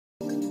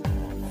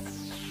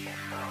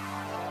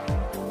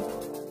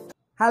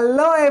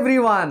Hello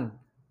everyone.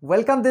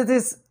 Welcome to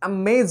this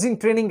amazing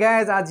training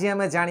guys. आज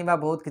हमें जानिबा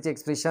बहुत किछ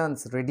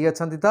expressions ready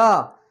अछंती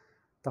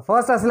तो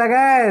first असला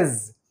guys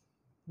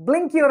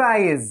blink your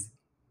eyes,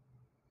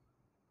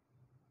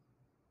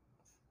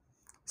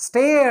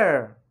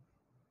 stare,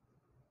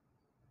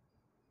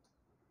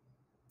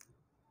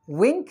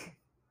 wink,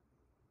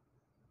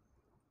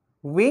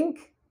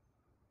 wink,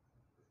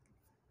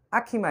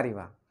 आखि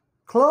मारिबा,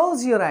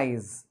 close your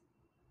eyes,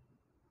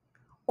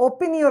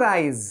 open your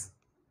eyes,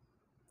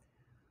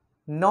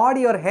 nod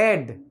your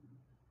head,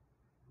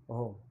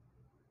 oh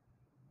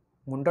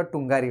मुंड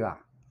टुंगारिवा,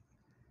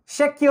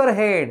 shake your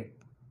head,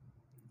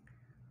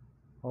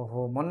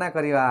 ओहो मना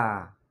करिवा,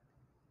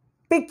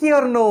 pick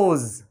your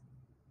nose,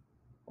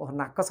 ओह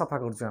नाक सफा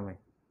करछु हमें,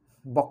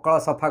 बक्कळ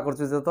सफा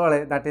करछु जतळे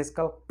that is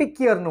called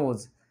pick your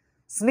nose,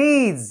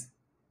 sneeze,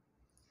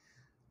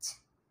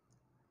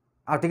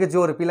 आ ठीक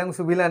जोर पिलांग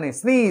सुबिला ने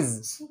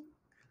sneeze,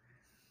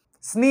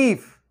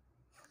 sniff,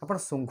 आपण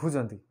सुंघु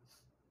जंती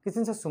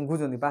किछन से सुंघु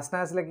जंती वासना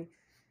आसला कि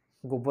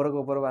गोबर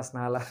गोबर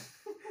वासना हला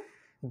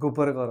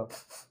गोबर करो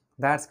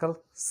that's called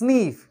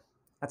sniff.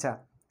 अच्छा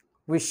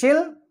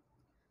whistle,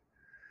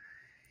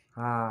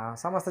 हाँ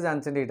समस्त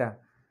जानते हैं इटा.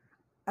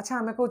 अच्छा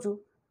हमें कहूँ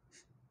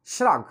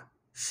shrug,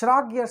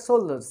 shrug your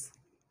shoulders,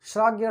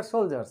 shrug your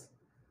shoulders.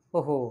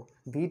 ओहो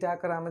दीटा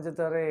कर हमें जो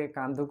तेरे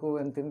कांधों को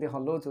एंतिंदी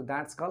हल्लो चु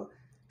that's called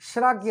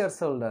shrug your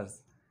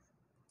shoulders.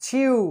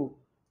 chew,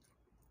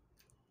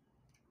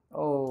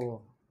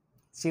 oh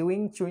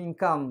chewing chewing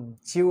gum,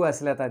 chew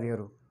असला ता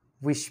दियरु.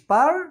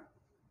 whisper,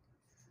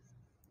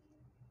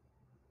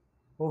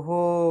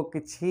 ओहो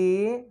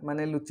किछि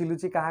माने लुचि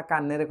लुचि कहा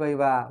कान्ने रे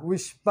कहबा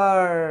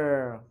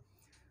whisper.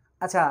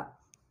 अच्छा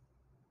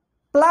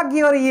plug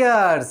your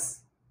ears,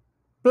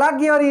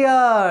 plug your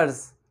ears,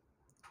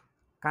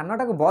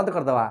 कानटा को बंद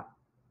कर दवा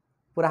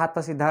पूरा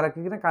हाथ सीधा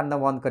रखी ना कान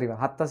बंद करवा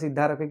हाथ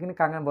सीधा रखी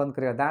कान बंद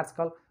करवा that's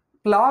called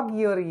plug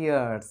your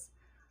ears.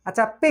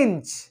 अच्छा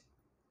pinch,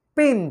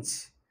 pinch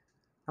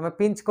हमें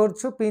pinch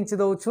करछु pinch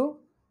दउछु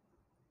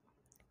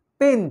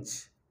pinch,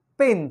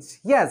 pinch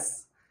yes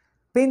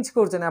pinch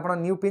करछन आपण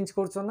न्यू pinch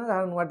करछन ना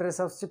जहां नुवा ड्रेस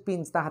आछ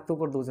pinch ता हाथ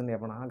ऊपर दउछन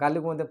आपण गाली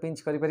को मते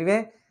pinch करि परिबे.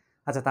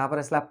 अच्छा तापर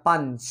असला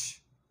punch,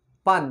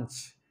 punch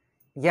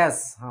yes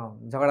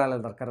हां झगड़ा ले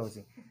दरकार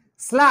होची.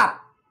 slap,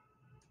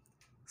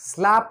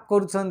 slap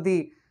करछंती.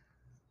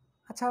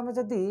 अच्छा हमें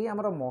जदि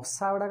हमर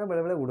मसा गुडा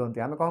बेले बेले उडंती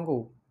हमें कहन को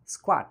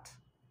squat,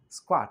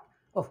 squat,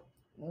 ओह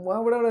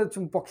मोह गुडा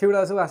पक्षी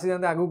गुडा सब आसी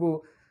जानते आगु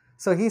को.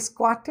 so he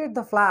squatted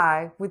the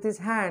fly with his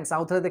hands.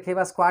 आउ थरे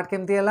देखेबा squat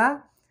केमती हला.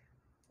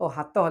 ओ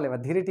हाथ हलेबा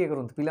धीरे टिके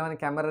करंतु पिला माने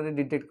कैमरा रे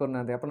डिटेक्ट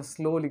करना दे अपन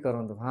स्लोली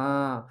करंतु.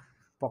 हां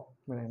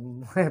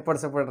माने एपट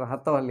सेपट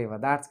हाथ हलेबा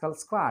that's called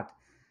squat.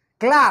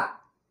 clap,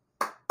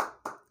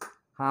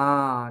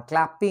 हाँ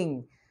clapping.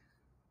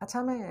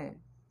 अच्छा मैं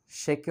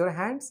shake your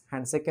hands,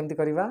 handshake केमती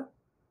करिबा.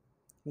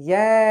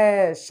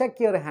 yes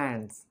shake your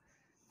hands.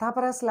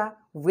 तापर असला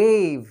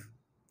wave,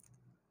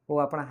 ओ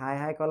आपण हाय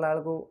हाय कला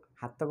को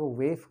हाथ को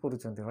wave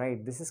करूचंती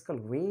right this is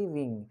called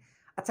waving.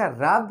 अच्छा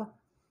rub,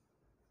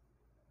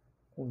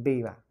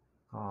 उडेवा.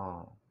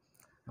 हाँ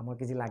हमर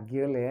किछि लागि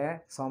गले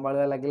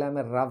संभाळवा लागिला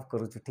हमें rub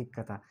करूछु ठीक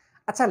कथा.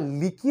 अच्छा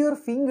lick your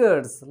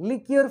fingers,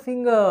 lick your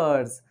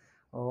fingers,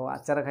 ओ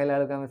आचार खाइला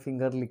बेलको हमें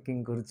फिंगर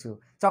लिकिंग करूछु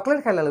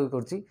चॉकलेट खाइला बेलको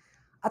करूची.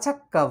 अच्छा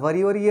cover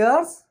your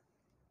ears,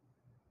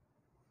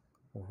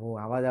 ओहो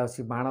आवाज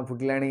आउची बाण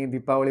फुटलाणी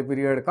Deepawali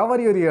period cover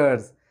your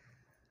ears.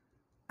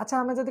 अच्छा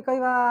हमें जदि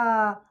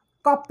कहबा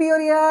cup your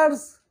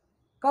ears,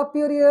 cup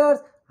your ears,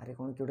 अरे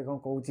कोन केटे कोन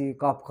कहूची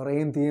कप कर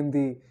एमती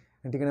एमती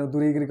टिकने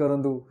दूरी गिरी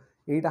करंतु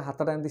एटा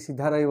हाथटा एमती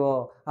सीधा रहइबो.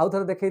 आउ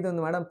थरे देखै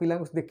दंतु मैडम पिला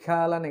को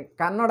देखा हला नै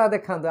कानडा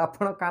देखांतु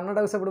आपण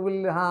कानडा सेपड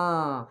बोली.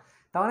 हां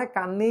ता माने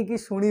कान्नी की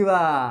सुनिबा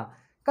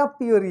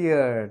cup your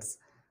ears.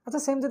 अच्छा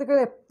सेम जदि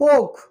कहले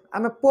पोक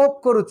आमे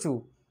पोक करूछु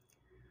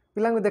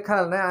पिला को देखा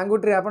हला नै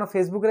आंगुठी रे आपण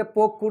फेसबुक रे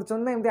पोक करछन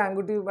नै एमती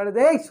आंगुठी बाडे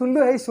दे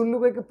हे सुल्लू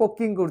को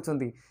पोकिंग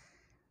करछंती.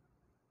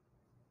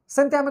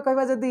 सेमते आमे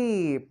कहबा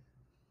जदि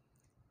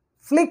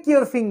flick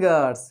your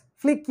fingers,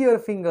 flick your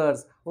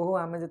fingers, ओहो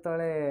आमे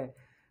जतळे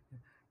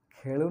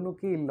खेलुनु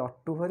कि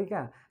लट्टू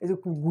हरिका ए जो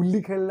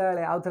गुल्ली खेलला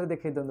बेले आउ थरे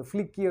देखै दंतु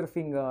flick your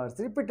fingers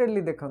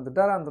रिपीटेडली देखंतु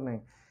डरांतु नै.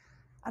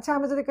 अच्छा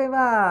आमे जदि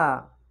कहबा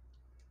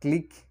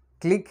क्लिक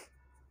क्लिक,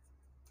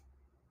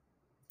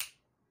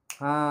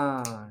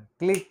 हाँ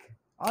क्लिक,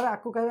 और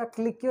आकु कहबा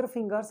क्लिक योर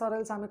फिंगर्स और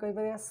एल्स आमे कहि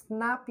परिया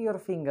स्नैप योर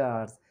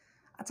फिंगर्स.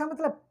 अच्छा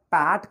मतलब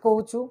पैट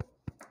कहूछु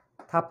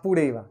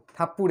थापुडेवा,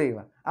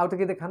 थापुडेवा आउ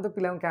टिके देखांतु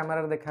पिला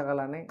कैमरा रे देखा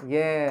गला नै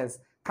yes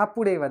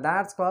थापुडेवा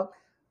that's called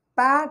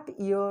pat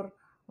your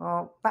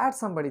pat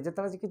somebody.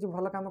 जतला किछु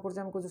भलो काम करछ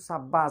हम कुछ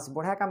शाबाश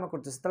बढ़िया काम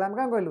करछ तला हम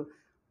का कहलु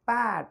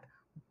pat,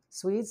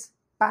 so is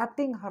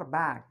patting her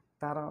back,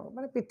 तार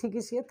माने पिठी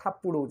की से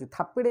थापुडौछ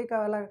थापिडे का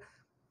वाला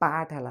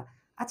pat हला.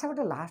 अच्छा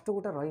गोटे लास्ट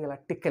गोटे रही गला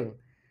टिकल,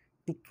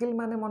 टिकल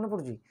माने मन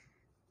पड़ुजी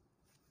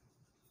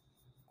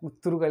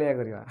उत्तरु गालिया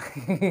करिवा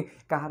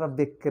कहार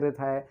बेकरे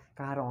थाए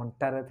कहार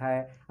अंटारे थाए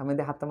आमे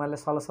दे हाथ मारले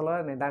सल सल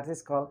नै दैट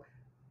इज कॉल्ड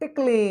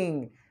टिकलिंग.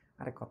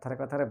 अरे कथारे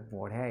कथारे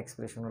बढ़िया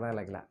एक्सप्रेशन गुड़ा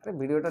लगला। अरे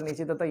वीडियोटा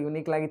निश्चित तो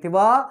यूनिक लगी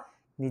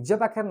निज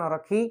पाखे न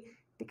रखी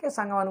टिके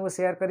सांग मानू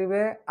शेयर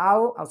करेंगे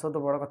आउ सब तो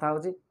बड़ कथा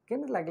हूँ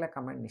केमी लगला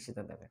कमेंट निश्चित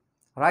देवे।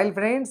 रॉयल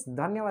फ्रेंड्स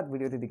धन्यवाद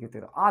वीडियो देखते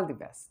all the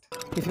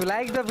best. If you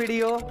like the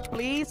video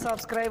please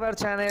subscribe our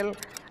channel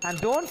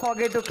and don't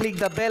forget to click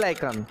the bell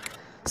icon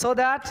so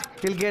that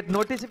you'll get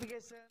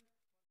notification